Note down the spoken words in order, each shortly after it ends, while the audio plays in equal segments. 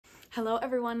Hello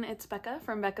everyone, it's Becca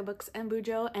from Becca Books and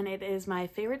Bujo, and it is my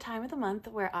favorite time of the month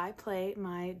where I play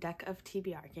my deck of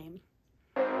TBR game.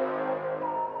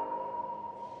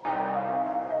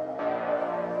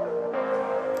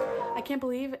 I can't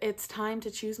believe it's time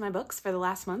to choose my books for the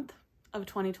last month of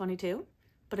 2022,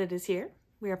 but it is here.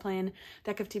 We are playing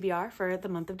deck of TBR for the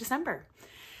month of December.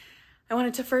 I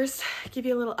wanted to first give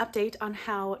you a little update on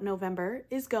how November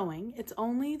is going. It's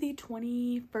only the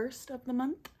 21st of the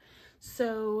month,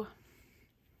 so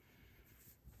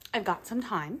I've got some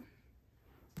time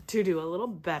to do a little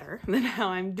better than how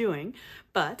I'm doing,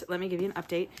 but let me give you an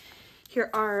update. Here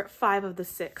are 5 of the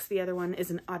 6. The other one is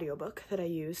an audiobook that I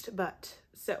used, but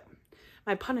so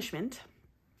my punishment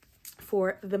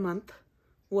for the month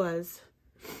was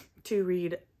to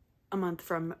read a month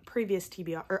from previous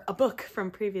TBR, or a book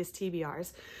from previous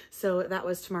TBRs. So that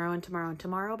was Tomorrow and Tomorrow and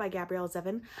Tomorrow by Gabrielle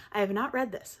Zevin. I have not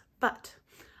read this, but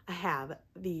I have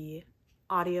the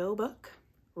audiobook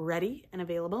ready and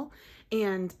available,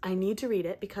 and I need to read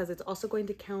it because it's also going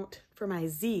to count for my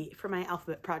Z, for my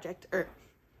alphabet project, or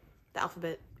the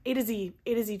alphabet A to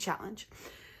Z challenge.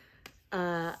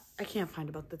 I can't find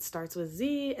a book that starts with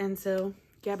Z, and so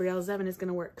Gabrielle Zevin is going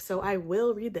to work. So I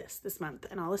will read this month,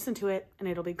 and I'll listen to it, and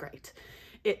it'll be great.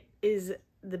 It is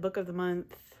the book of the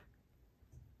month,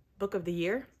 book of the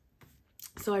year,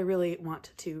 so I really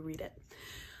want to read it.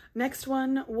 Next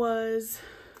one was,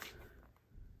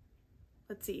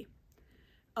 let's see.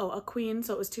 Oh, A Queen.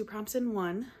 So it was 2 prompts in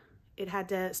 1. It had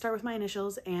to start with my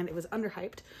initials, and it was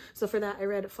underhyped. So for that, I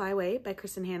read Fly Away by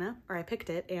Kristen Hanna, or I picked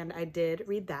it, and I did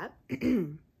read that.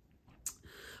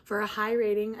 For a high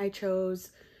rating, I chose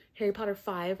Harry Potter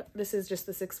 5. This is just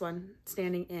the 6th one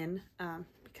standing in,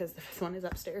 because the 5th one is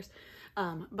upstairs.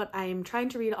 But I'm trying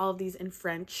to read all of these in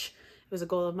French. It was a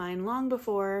goal of mine long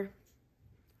before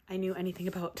I knew anything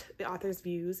about the author's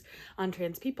views on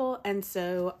trans people, and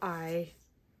so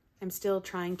I'm still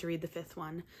trying to read the 5th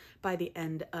one by the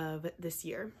end of this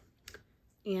year.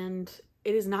 And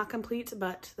it is not complete,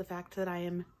 but the fact that I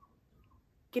am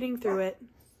getting through it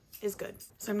is good.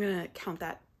 So I'm gonna count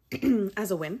that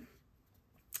as a win.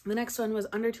 The next one was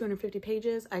under 250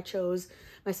 pages. I chose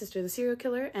My Sister the Serial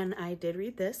Killer, and I did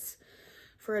read this.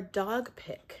 For a dog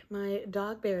pick, my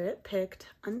dog Barrett picked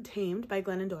Untamed by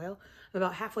Glennon Doyle. I'm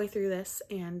about halfway through this,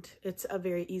 and it's a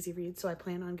very easy read, so I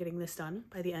plan on getting this done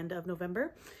by the end of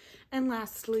November. And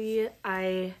lastly,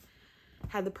 I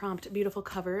had the prompt Beautiful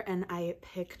Cover, and I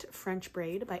picked French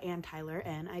Braid by Anne Tyler,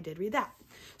 and I did read that.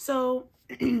 So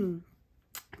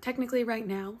technically right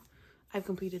now, I've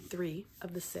completed 3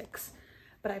 of the 6,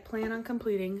 but I plan on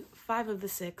completing 5 of the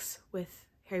 6, with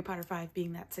Harry Potter 5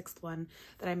 being that 6th one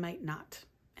that I might not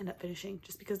end up finishing,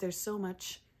 just because there's so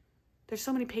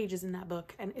many pages in that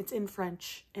book, and it's in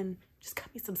French, and just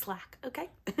cut me some slack, okay?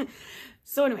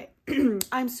 So anyway,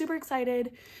 I'm super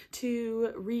excited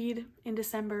to read in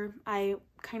December. I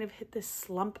kind of hit this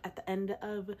slump at the end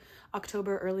of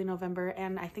October, early November,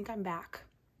 and I think I'm back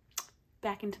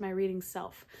into my reading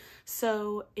self.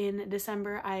 So in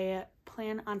December, I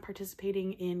plan on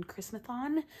participating in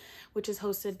Christmathon, which is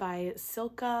hosted by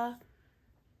Silke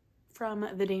from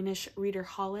the Danish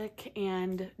Readerholic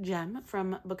and Jem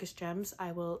from Bookish Gems.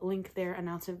 I will link their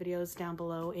announcement videos down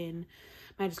below in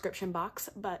my description box,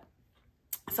 but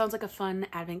it sounds like a fun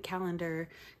advent calendar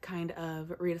kind of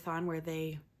readathon where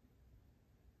they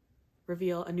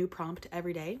reveal a new prompt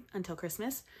every day until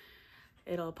Christmas.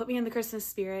 It'll put me in the Christmas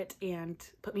spirit and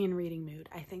put me in reading mood,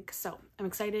 I think. So I'm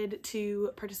excited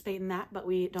to participate in that, but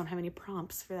we don't have any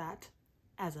prompts for that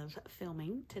as of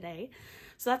filming today.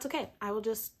 So that's okay. I will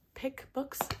just pick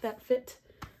books that fit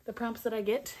the prompts that I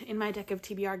get in my deck of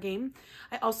TBR game.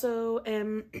 I also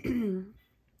am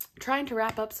trying to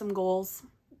wrap up some goals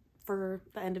for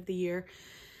the end of the year.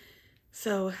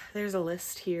 So there's a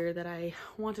list here that I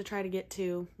want to try to get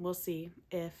to. We'll see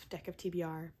if deck of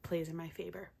TBR plays in my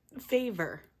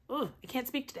favor. Oh, I can't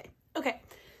speak today. Okay,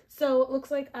 so it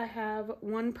looks like I have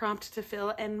 1 prompt to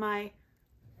fill, and my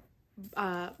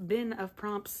bin of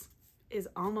prompts is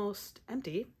almost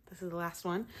empty. This is the last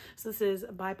one. So this is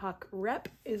BIPOC Rep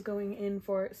is going in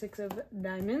for 6 of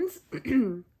diamonds.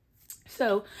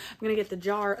 So I'm gonna get the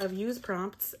jar of used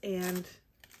prompts and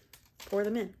pour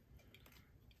them in.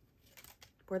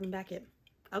 Pour them back in.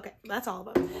 Okay, that's all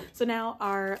of them. So now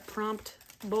our prompt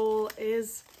bowl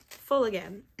is full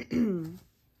again.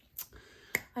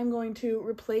 I'm going to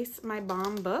replace my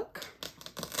bomb book.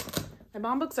 My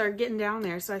bomb books are getting down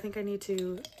there, so I think I need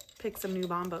to pick some new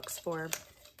bomb books for,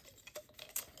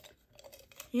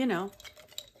 you know,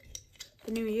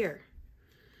 the new year.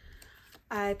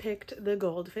 I picked The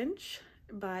Goldfinch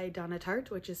by Donna Tartt,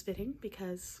 which is fitting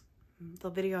because the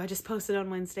video I just posted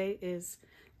on Wednesday is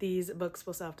these books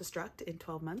will self-destruct in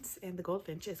 12 months, and the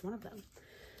Goldfinch is one of them.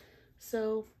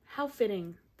 So how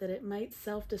fitting that it might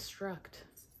self-destruct,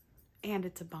 and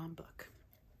it's a bomb book.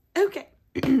 Okay,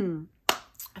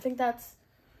 I think that's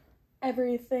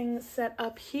everything set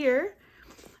up here.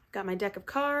 Got my deck of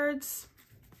cards.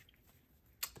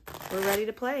 We're ready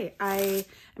to play. I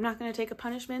am not going to take a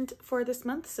punishment for this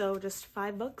month, so just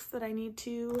 5 books that I need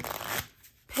to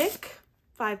pick.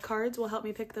 5 cards will help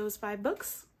me pick those 5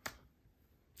 books.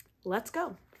 Let's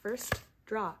go. First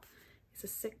draw is a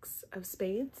 6 of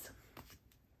spades.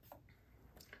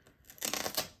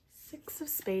 6 of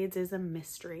spades is a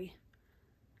mystery.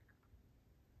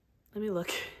 Let me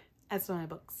look at some of my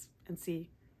books and see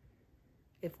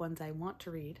if ones I want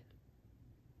to read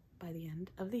by the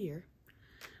end of the year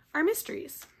are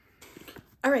mysteries.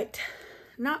 All right,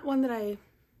 not one that I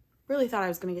really thought I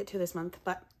was going to get to this month,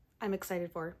 but I'm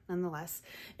excited for nonetheless,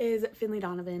 is Finley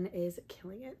Donovan is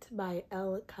Killing It by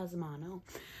El Casimano.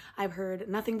 I've heard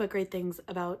nothing but great things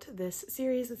about this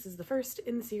series. This is the first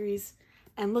in the series,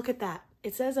 and look at that.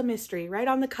 It says a mystery right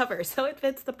on the cover, so it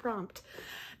fits the prompt.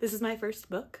 This is my first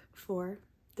book for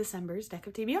December's deck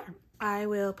of TBR. I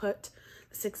will put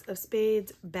the 6 of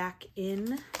spades back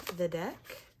in the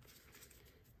deck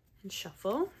and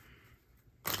shuffle.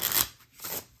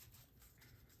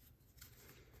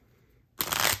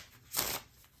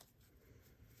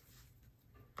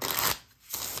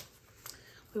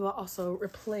 We will also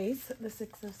replace the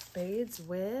 6 of spades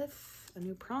with a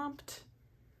new prompt.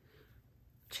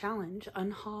 Challenge,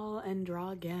 unhaul and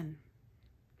draw again.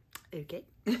 Okay.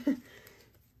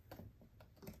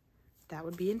 That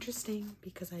would be interesting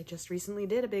because I just recently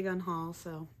did a big unhaul,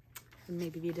 so it may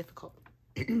be difficult.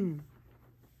 All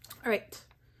right.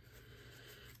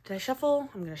 Did I shuffle?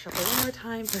 I'm going to shuffle one more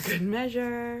time for good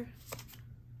measure.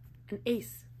 An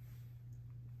ace.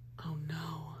 Oh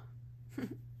no.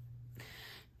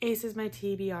 Ace is my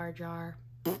TBR jar.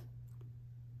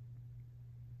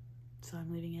 So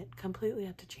I'm leaving it completely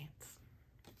up to chance.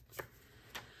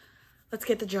 Let's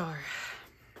get the jar.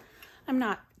 I'm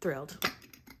not thrilled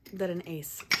that an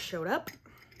ace showed up,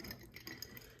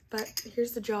 but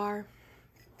here's the jar.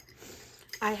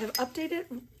 I have updated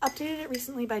it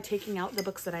recently by taking out the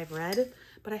books that I've read,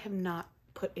 but I have not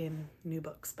put in new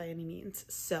books by any means.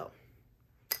 So,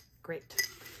 great.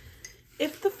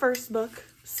 If the first book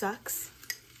sucks,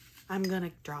 I'm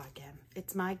gonna draw again.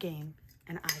 It's my game,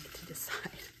 and I get to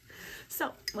decide.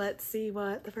 So, let's see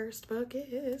what the first book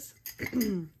is.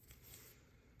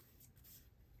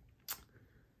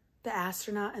 The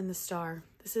Astronaut and the Star.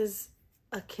 This is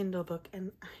a Kindle book,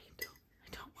 and I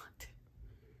don't want to.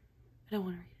 I don't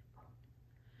want to read it.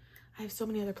 I have so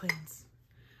many other plans,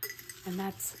 and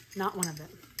that's not one of them.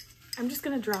 I'm just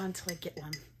gonna draw until I get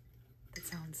one. That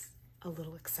sounds a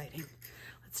little exciting.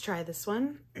 Let's try this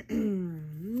one.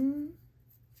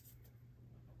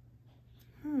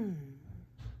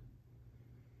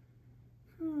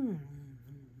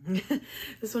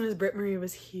 This one is Britt Marie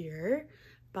Was Here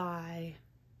by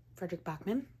Frederick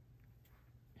Bachman.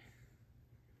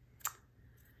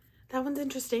 That one's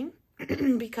interesting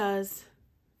because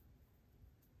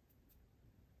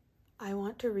I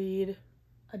want to read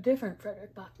a different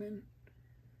Frederick Bachman.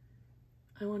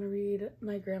 I want to read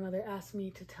My Grandmother Asked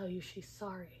Me to Tell You She's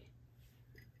Sorry.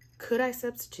 Could I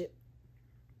substitute?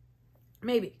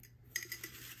 Maybe.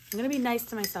 I'm going to be nice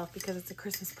to myself because it's a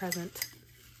Christmas present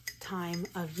time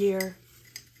of year,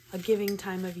 a giving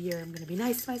time of year. I'm going to be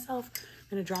nice to myself.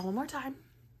 I'm going to draw one more time.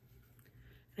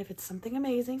 And if it's something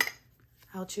amazing,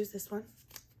 I'll choose this one.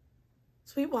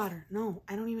 Sweetwater. No,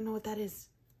 I don't even know what that is.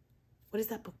 What is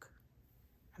that book?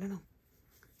 I don't know.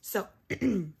 So,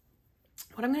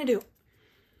 what I'm going to do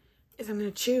is I'm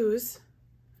going to choose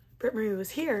Britt Marie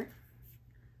Was Here,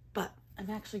 but I'm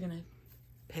actually going to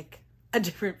pick a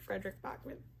different Frederick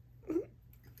Bachman.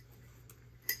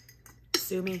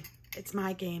 Sue me. It's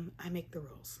my game. I make the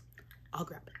rules. I'll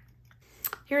grab it.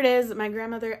 Here it is. My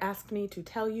Grandmother Asked Me to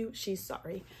Tell You She's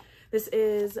Sorry. This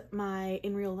is my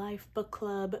in real life book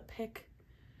club pick.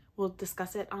 We'll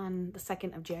discuss it on the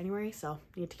 2nd of January, so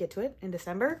need to get to it in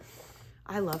December.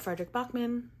 I love Frederick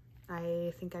Bachman.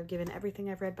 I think I've given everything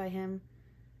I've read by him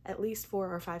at least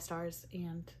 4 or 5 stars,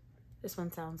 and this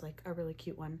one sounds like a really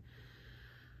cute one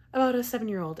about a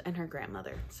 7-year-old and her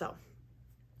grandmother. So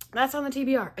that's on the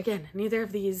TBR. Again, neither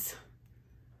of these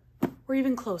were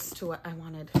even close to what I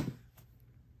wanted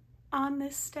on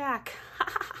this stack.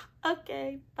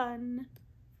 Okay, fun.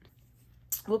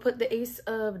 We'll put the Ace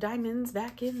of Diamonds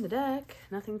back in the deck.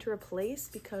 Nothing to replace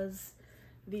because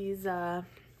these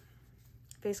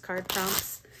face card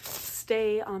prompts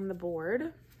stay on the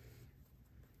board.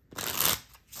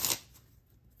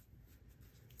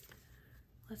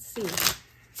 Let's let's see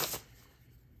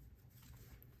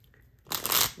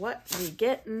what we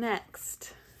get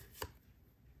next.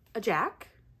 A Jack.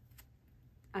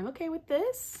 I'm okay with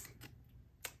this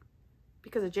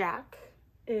because a Jack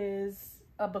is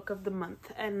a book of the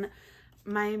month, and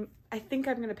I think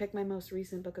I'm gonna pick my most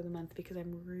recent book of the month because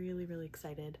I'm really, really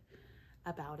excited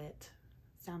about it.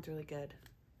 Sounds really good.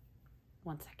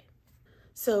 1 second.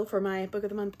 So for my book of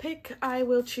the month pick, I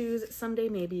will choose Someday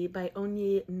Maybe by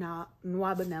Onyi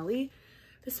Nwabineli.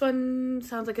 This one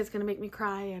sounds like it's gonna make me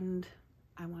cry, and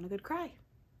I want a good cry.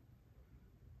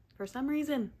 For some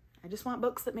reason, I just want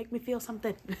books that make me feel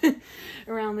something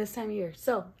around this time of year.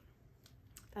 So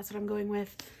that's what I'm going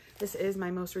with. This is my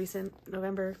most recent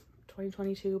November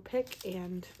 2022 pick,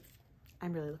 and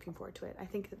I'm really looking forward to it. I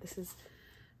think that this is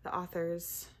the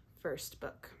author's first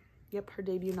book. Yep, her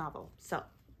debut novel. So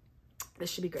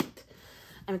this should be great.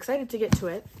 I'm excited to get to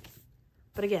it,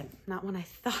 but again, not one I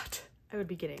thought I would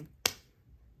be getting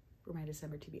for my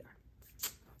December TBR.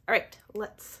 All right,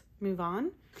 let's move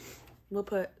on. We'll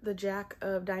put the Jack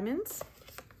of Diamonds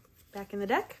back in the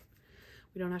deck.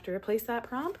 We don't have to replace that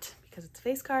prompt because it's a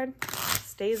face card.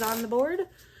 Stays on the board.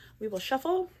 We will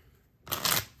shuffle.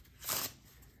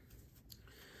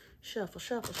 Shuffle,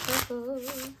 shuffle, shuffle.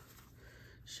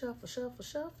 Shuffle, shuffle,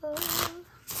 shuffle.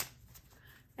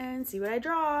 And see what I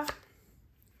draw.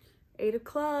 8 of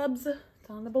clubs. It's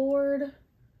on the board.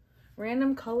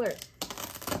 Random color.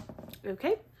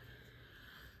 Okay.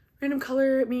 Random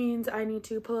color means I need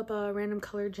to pull up a random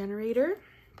color generator.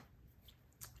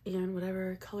 And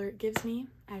whatever color it gives me,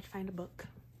 I have to find a book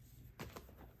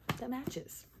that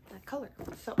matches that color.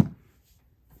 So I'm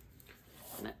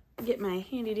gonna get my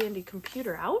handy dandy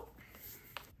computer out.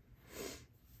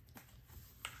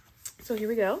 So here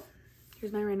we go.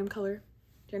 Here's my random color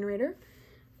generator.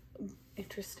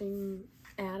 Interesting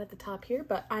ad at the top here,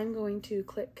 but I'm going to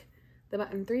click the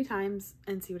button 3 times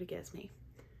and see what it gives me.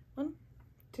 1,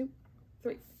 2,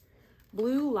 3.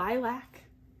 Blue lilac.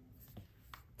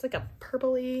 It's like a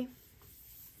purpley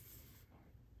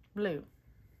blue.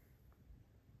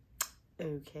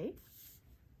 Okay.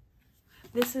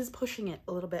 This is pushing it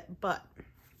a little bit, but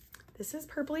this is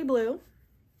purpley blue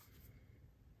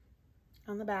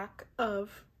on the back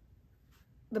of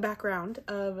the background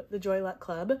of The Joy Luck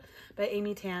Club by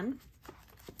Amy Tan.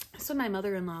 This one my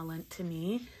mother-in-law lent to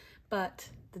me, but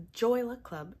the Joy Luck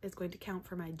Club is going to count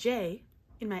for my J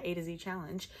in my A to Z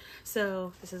challenge.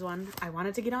 So this is one I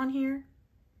wanted to get on here,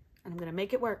 and I'm gonna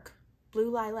make it work. Blue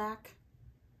lilac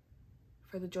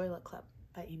for The Joy Luck Club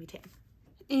by Amy Tan.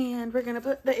 And we're gonna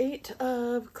put the 8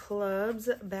 of clubs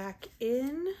back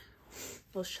in.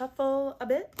 We'll shuffle a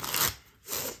bit.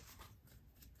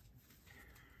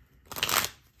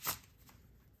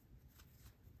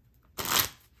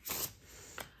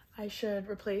 I should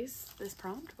replace this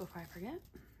prompt before I forget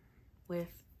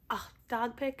with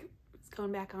dog pick. It's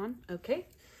going back on. Okay.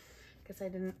 Guess I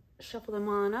didn't shuffle them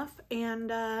well enough.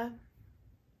 And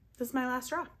this is my last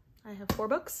draw. I have 4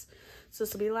 books, so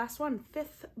this will be the last one.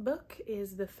 5th book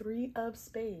is the 3 of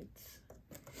Spades.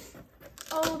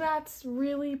 Oh, that's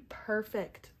really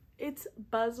perfect. It's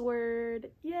Buzzword.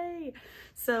 Yay.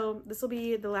 So this will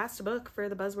be the last book for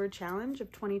the Buzzword Challenge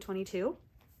of 2022.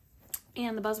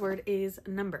 And the buzzword is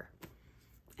number.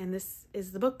 And this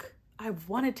is the book I've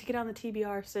wanted to get on the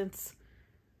TBR since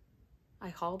I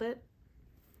hauled it,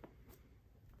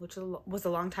 which was a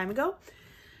long time ago.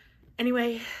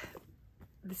 Anyway,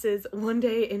 this is One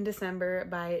Day in December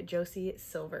by Josie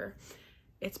Silver.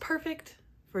 It's perfect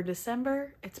for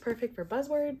December. It's perfect for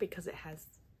buzzword because it has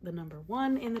the number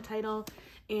 1 in the title.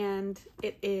 And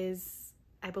it is,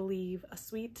 I believe, a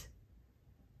sweet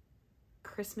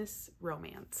Christmas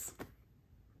romance.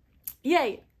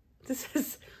 Yay! This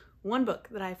is one book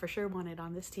that I for sure wanted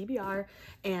on this TBR,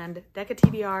 and Deca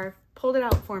TBR pulled it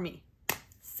out for me.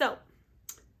 So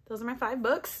those are my 5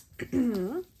 books.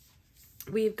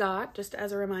 We've got, just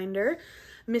as a reminder,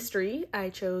 mystery.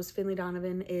 I chose Finley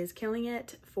Donovan is Killing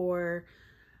It for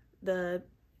the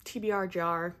TBR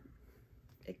jar.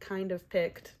 It kind of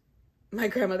picked My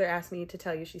Grandmother Asked Me to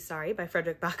Tell You She's Sorry by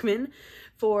Frederick Bachman.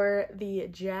 For the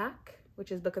Jack,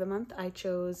 which is book of the month, I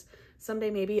chose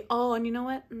Someday Maybe. Oh, and you know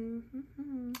what?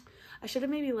 I should have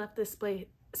maybe left this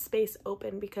space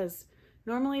open because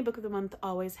normally book of the month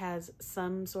always has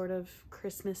some sort of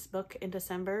Christmas book in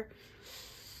December.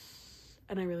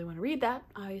 And I really want to read that,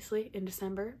 obviously, in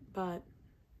December, but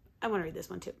I want to read this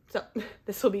one too. So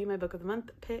this will be my book of the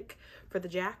month pick for the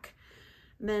Jack.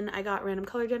 Then I got Random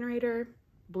Color Generator.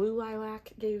 Blue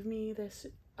Lilac gave me this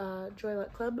Joy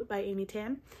Luck Club by Amy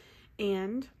Tan.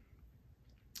 And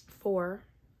for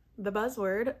the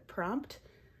buzzword prompt,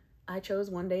 I chose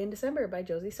One Day in December by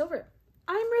Josie Silver.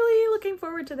 I'm really looking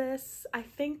forward to this. I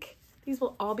think these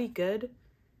will all be good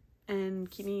and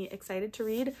keep me excited to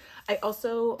read. I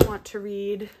also want to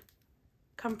read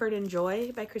Comfort and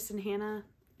Joy by Kristen Hanna.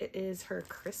 It is her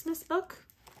Christmas book,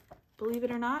 believe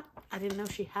it or not. I didn't know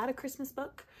she had a Christmas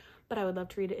book, but I would love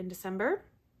to read it in December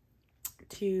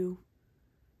to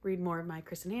read more of my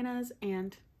Kristen Hannas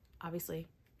and obviously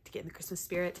to get in the Christmas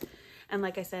spirit. And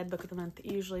like I said, Book of the Month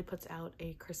usually puts out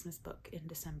a Christmas book in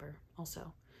December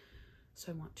also.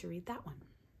 So I want to read that one.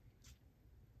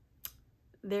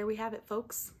 There we have it,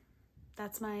 folks.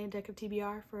 That's my deck of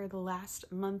TBR for the last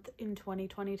month in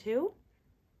 2022.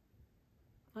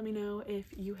 Let me know if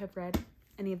you have read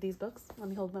any of these books. Let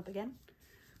me hold them up again.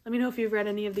 Let me know if you've read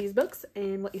any of these books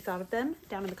and what you thought of them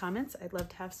down in the comments. I'd love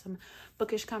to have some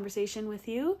bookish conversation with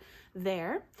you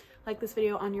there. Like this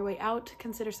video on your way out.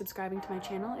 Consider subscribing to my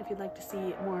channel if you'd like to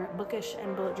see more bookish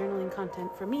and bullet journaling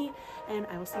content from me. And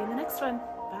I will see you in the next one.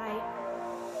 Bye.